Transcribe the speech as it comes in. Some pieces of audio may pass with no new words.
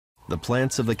The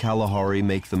plants of the Kalahari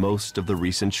make the most of the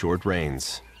recent short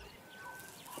rains.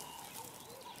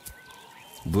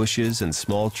 Bushes and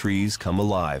small trees come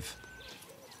alive.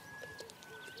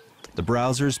 The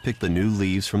browsers pick the new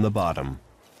leaves from the bottom.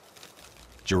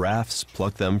 Giraffes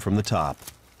pluck them from the top.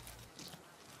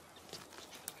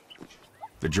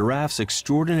 The giraffe's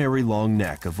extraordinary long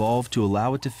neck evolved to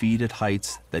allow it to feed at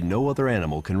heights that no other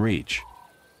animal can reach.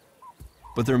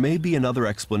 But there may be another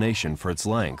explanation for its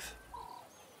length.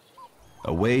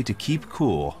 A way to keep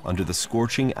cool under the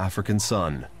scorching African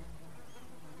sun.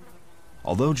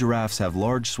 Although giraffes have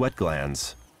large sweat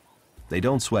glands, they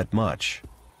don't sweat much.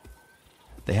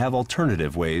 They have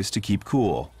alternative ways to keep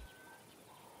cool.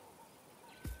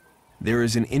 There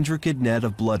is an intricate net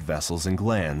of blood vessels and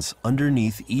glands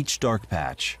underneath each dark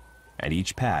patch, and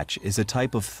each patch is a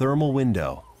type of thermal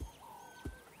window.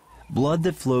 Blood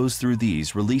that flows through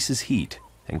these releases heat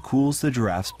and cools the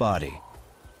giraffe's body.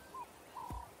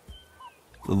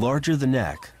 The larger the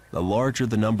neck, the larger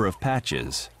the number of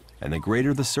patches, and the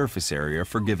greater the surface area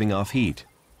for giving off heat.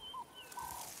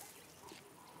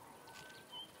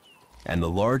 And the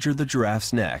larger the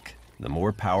giraffe's neck, the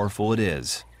more powerful it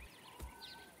is.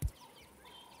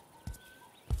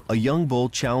 A young bull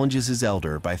challenges his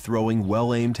elder by throwing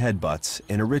well-aimed headbutts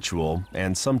in a ritual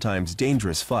and sometimes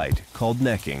dangerous fight called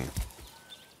necking.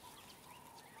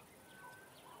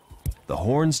 The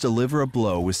horns deliver a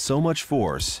blow with so much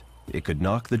force, it could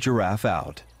knock the giraffe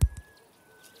out.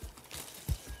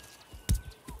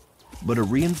 But a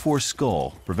reinforced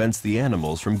skull prevents the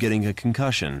animals from getting a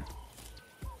concussion.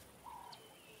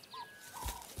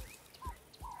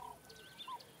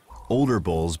 Older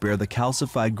bulls bear the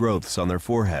calcified growths on their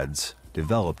foreheads,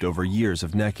 developed over years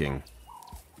of necking.